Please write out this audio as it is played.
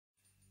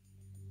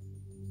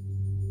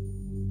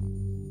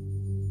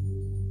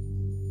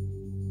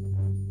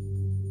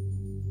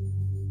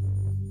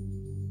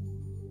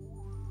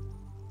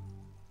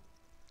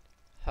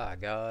Hi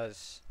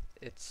guys,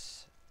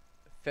 it's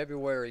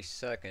February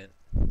 2nd,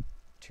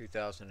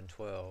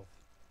 2012,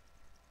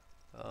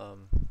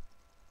 um,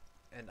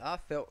 and I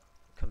felt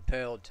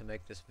compelled to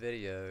make this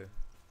video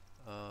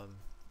um,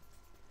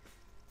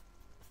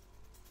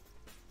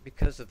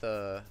 because of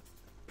the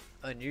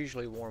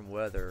unusually warm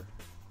weather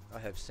I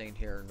have seen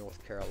here in North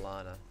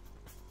Carolina.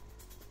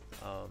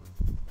 Um,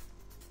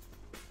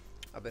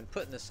 I've been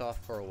putting this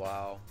off for a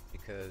while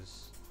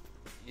because,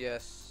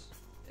 yes,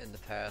 in the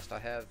past I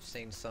have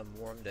seen some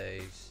warm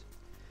days,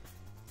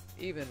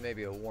 even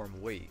maybe a warm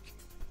week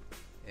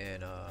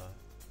in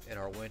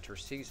our winter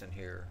season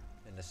here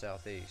in the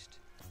southeast.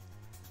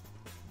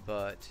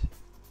 But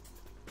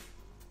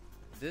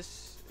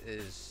this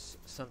is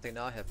something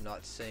I have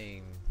not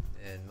seen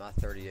in my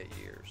 38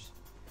 years.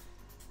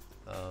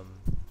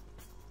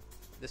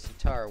 This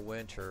entire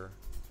winter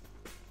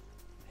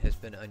has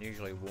been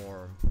unusually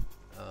warm.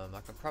 I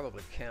can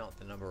probably count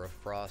the number of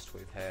frosts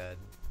we've had,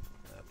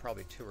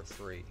 probably 2 or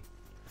 3.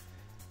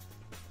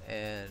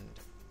 And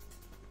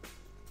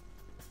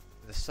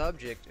the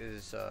subject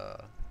is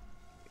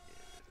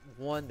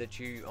one that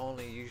you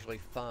only usually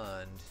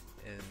find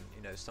in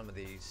some of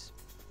these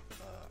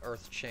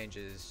earth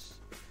changes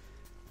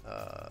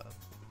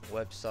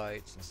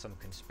websites and some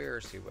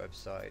conspiracy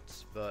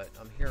websites, but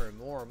I'm hearing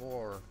more and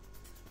more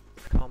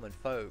common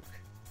folk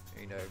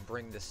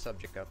bring this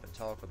subject up and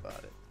talk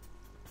about it.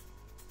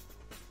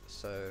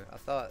 So I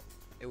thought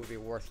it would be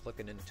worth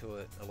looking into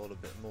it a little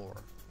bit more.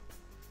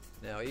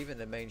 Now, even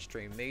the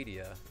mainstream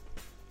media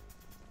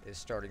is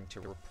starting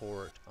to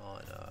report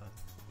on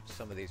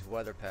some of these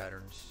weather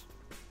patterns,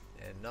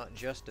 and not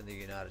just in the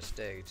United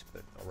States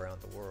but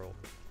around the world.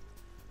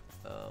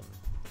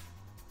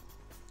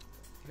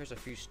 Here's a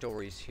few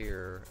stories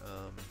here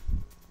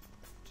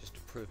just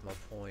to prove my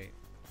point.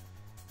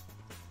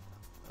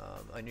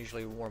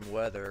 Unusually warm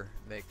weather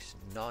makes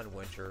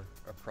non-winter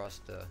across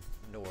the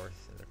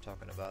north, and they're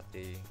talking about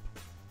the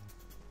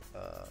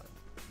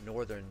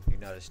northern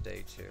United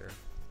States here,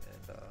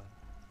 and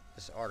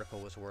this article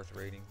was worth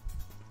reading.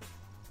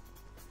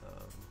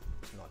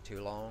 It's not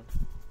too long.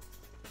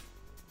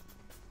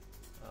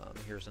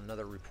 Here's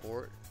another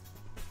report.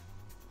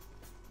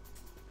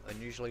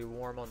 Unusually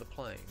warm on the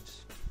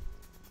plains,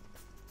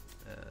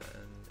 and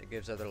it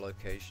gives other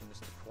locations: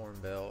 the Corn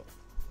Belt,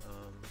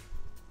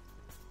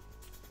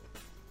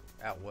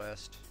 out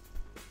west.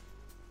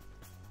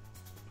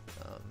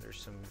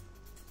 There's some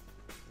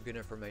good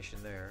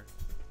information there.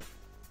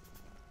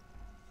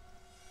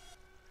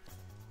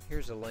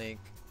 Here's a link,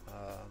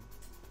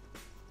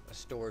 a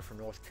story from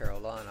North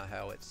Carolina,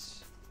 how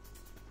it's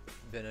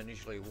been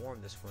unusually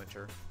warm this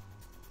winter,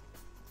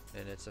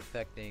 and it's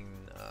affecting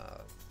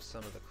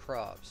some of the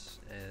crops,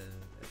 and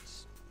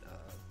it's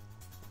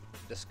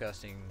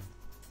discussing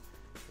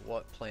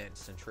what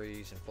plants and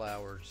trees and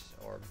flowers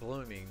are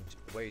blooming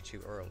way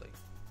too early.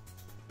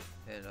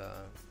 And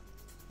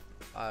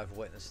I've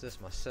witnessed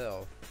this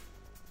myself,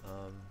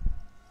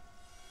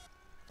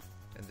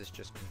 and this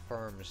just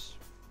confirms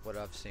what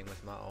I've seen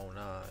with my own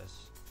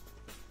eyes.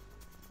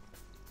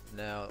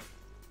 Now,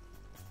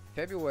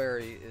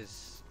 February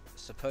is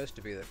supposed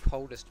to be the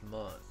coldest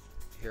month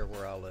here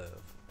where I live.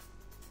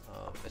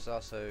 It's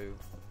also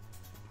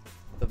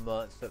the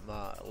month that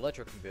my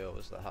electric bill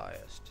is the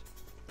highest.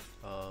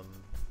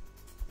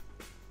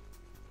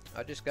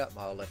 I just got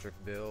my electric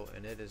bill,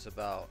 and it is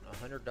about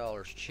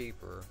 $100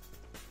 cheaper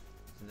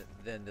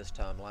than this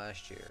time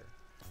last year.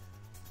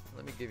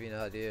 Let me give you an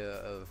idea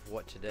of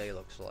what today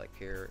looks like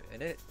here,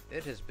 and it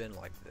has been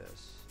like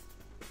this.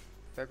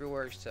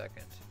 February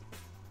 2nd,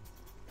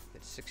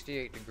 it's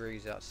 68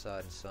 degrees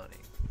outside and sunny.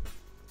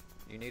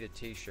 You need a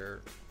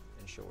t-shirt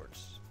and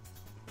shorts.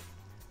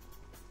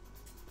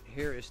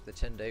 Here is the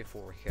 10-day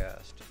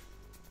forecast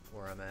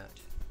where I'm at.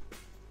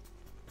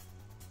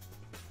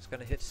 It's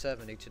going to hit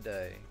 70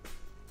 today,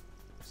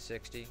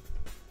 60,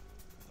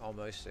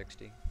 almost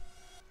 60.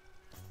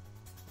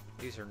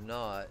 These are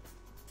not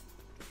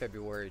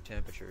February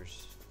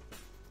temperatures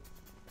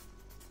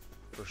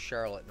for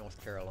Charlotte,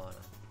 North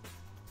Carolina.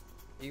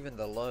 Even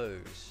the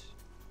lows,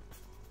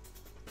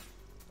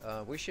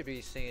 we should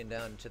be seeing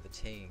down into the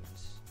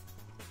teens.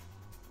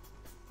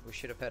 We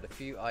should have had a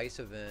few ice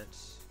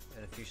events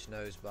and a few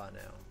snows by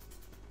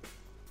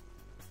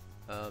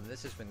now.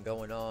 This has been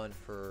going on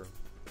for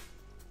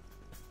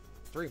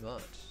 3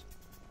 months,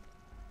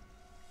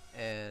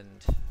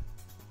 and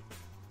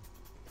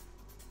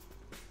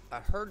I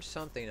heard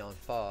something on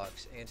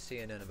Fox and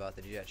CNN about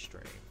the jet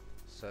stream.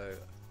 So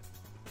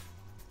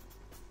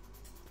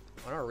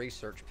on our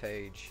research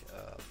page,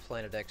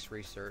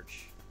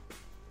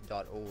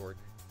 planetxresearch.org,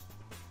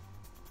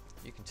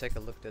 you can take a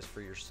look at this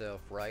for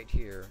yourself right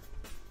here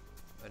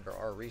under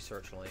our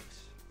research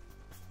links.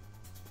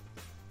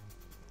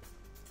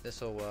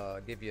 This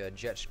will give you a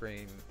jet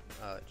stream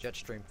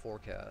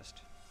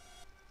forecast.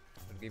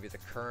 It'll give you the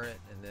current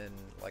and then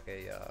like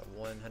a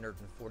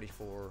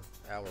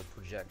 144-hour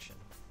projection.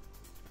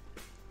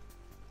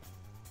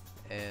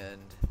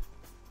 And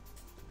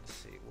let's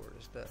see, where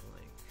is that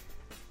link?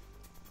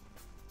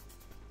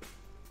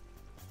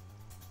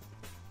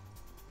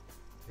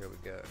 Here we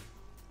go.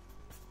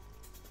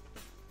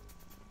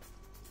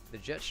 The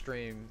jet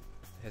stream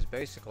has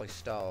basically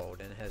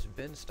stalled and has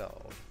been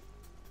stalled.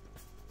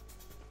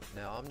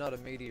 Now, I'm not a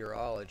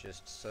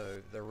meteorologist,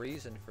 so the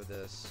reason for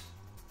this,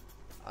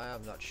 I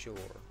am not sure.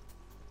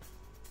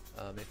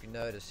 If you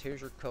notice,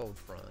 here's your cold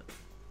front.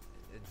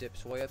 It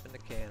dips way up into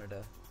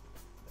Canada,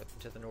 up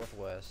into the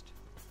northwest.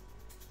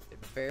 It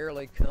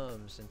barely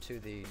comes into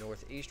the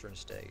northeastern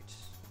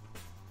states.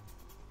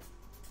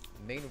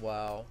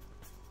 Meanwhile,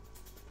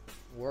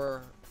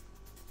 we're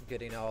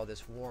getting all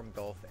this warm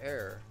Gulf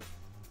air,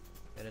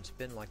 and it's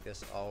been like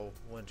this all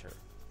winter.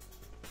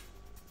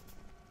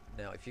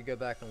 Now, if you go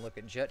back and look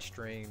at jet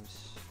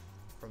streams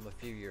from a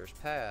few years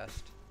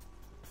past,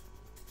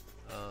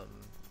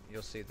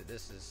 you'll see that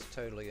this is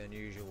totally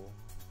unusual,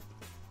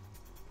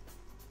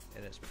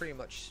 and it's pretty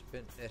much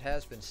it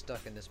has been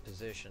stuck in this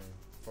position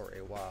for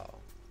a while.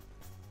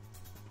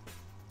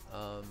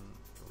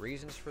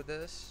 Reasons for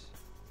this?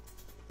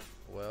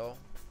 Well,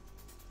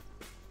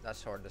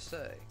 that's hard to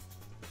say.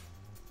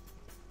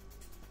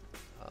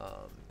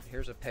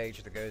 Here's a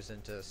page that goes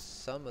into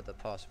some of the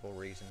possible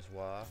reasons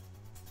why.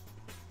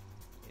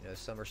 You know,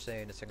 some are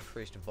saying it's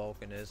increased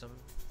volcanism.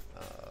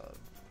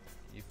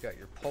 You've got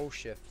your pole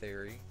shift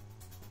theory,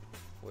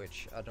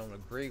 which I don't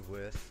agree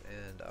with,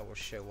 and I will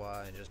show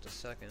why in just a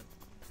second.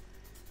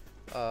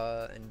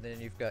 And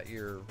then you've got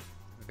your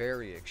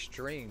very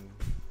extreme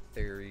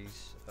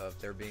theories of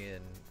there being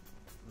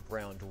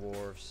brown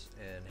dwarfs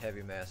and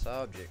heavy mass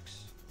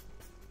objects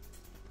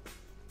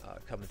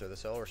coming through the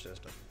solar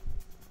system.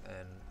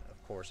 And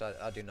of course,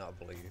 I do not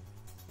believe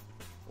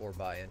or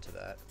buy into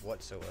that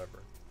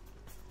whatsoever.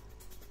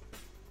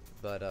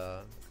 But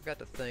I got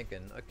to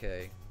thinking,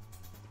 okay,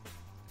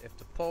 if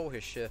the pole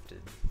has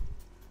shifted,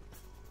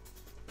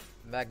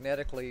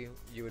 magnetically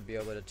you would be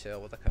able to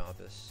tell with a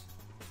compass.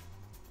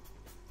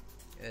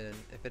 And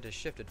if it has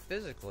shifted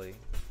physically,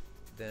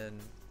 then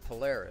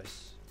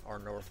Polaris, our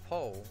North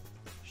Pole,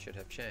 should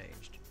have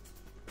changed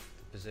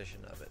the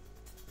position of it.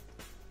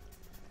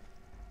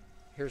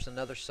 Here's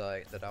another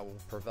site that I will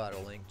provide a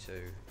link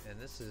to, and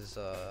this is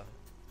a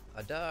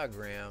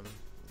diagram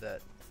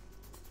that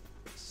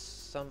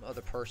some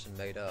other person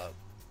made up.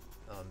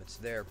 It's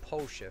their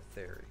pole shift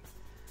theory,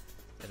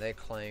 and they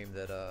claim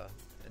that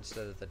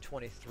instead of the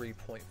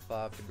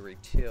 23.5 degree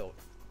tilt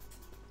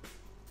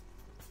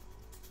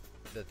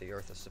that the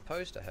Earth is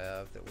supposed to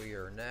have, that we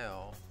are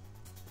now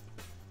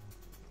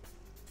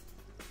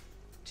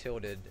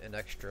tilted an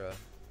extra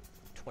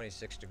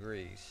 26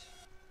 degrees,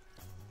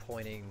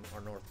 pointing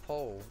our North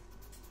Pole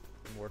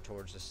more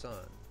towards the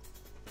sun.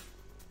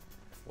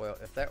 Well,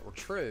 if that were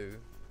true,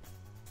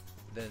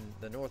 then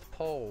the North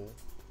Pole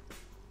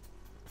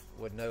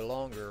would no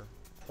longer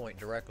point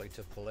directly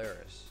to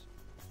Polaris.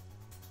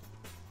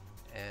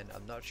 And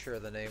I'm not sure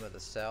the name of the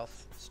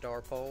South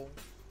Star Pole,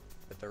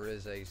 but there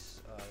is a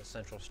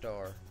central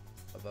star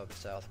above the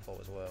South Pole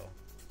as well.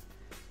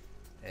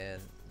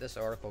 And this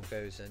article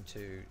goes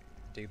into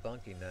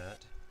debunking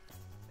that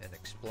and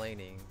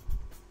explaining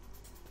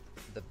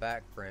the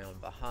background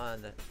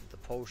behind the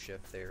pole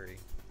shift theory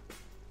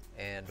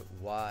and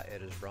why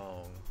it is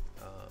wrong,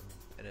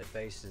 and it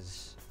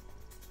bases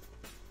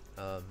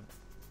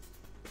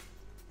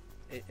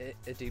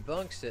it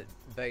debunks it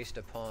based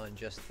upon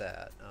just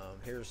that.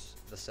 Here's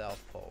the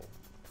South Pole.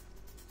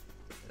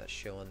 That's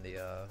showing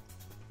the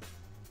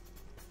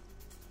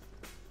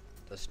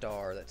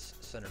star that's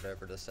centered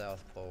over the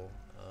South Pole.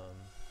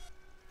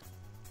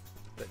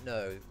 But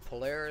no,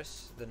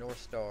 Polaris, the North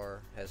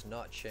Star, has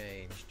not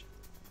changed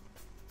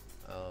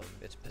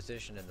its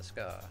position in the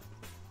sky.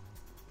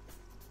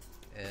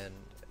 And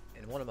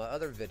in one of my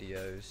other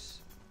videos,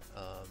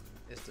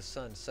 is the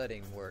sun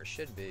setting where it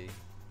should be.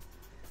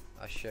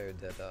 I showed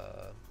that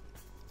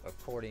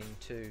according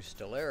to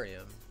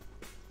Stellarium,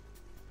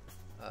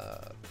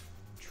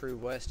 true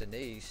west and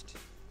east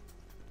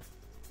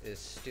is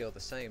still the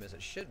same as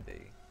it should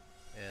be,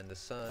 and the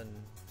sun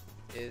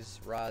is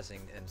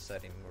rising and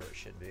setting where it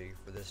should be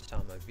for this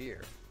time of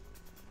year.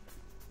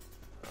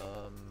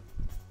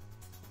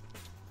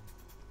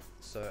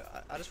 So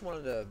I just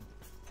wanted to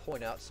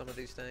point out some of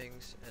these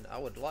things, and I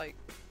would like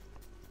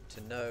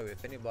to know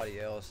if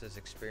anybody else is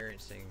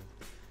experiencing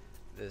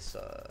this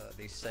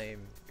these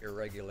same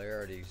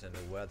irregularities in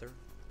the weather.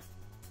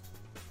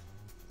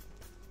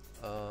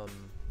 I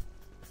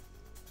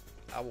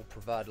will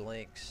provide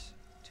links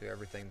to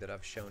everything that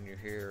I've shown you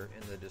here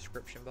in the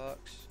description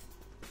box,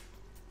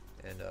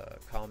 and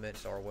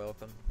comments are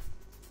welcome,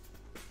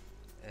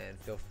 and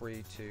feel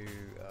free to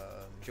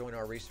join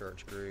our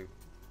research group.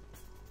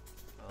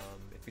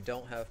 If you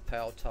don't have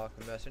Pal Talk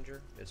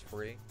Messenger, it's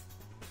free.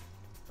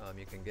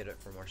 You can get it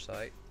from our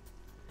site,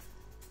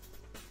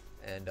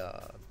 and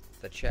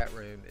the chat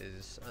room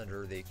is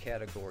under the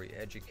category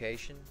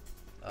Education,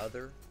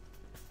 Other,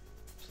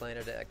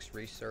 Planet X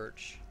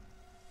Research,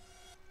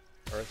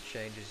 Earth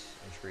Changes,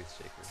 and Truth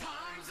Seekers.